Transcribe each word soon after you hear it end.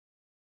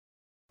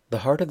The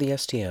heart of the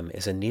STM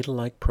is a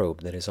needle-like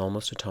probe that is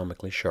almost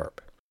atomically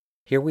sharp.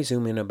 Here we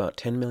zoom in about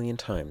 10 million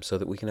times so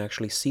that we can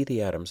actually see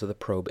the atoms of the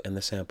probe and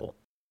the sample.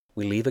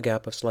 We leave a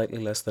gap of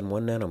slightly less than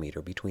 1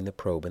 nanometer between the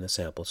probe and the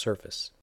sample surface.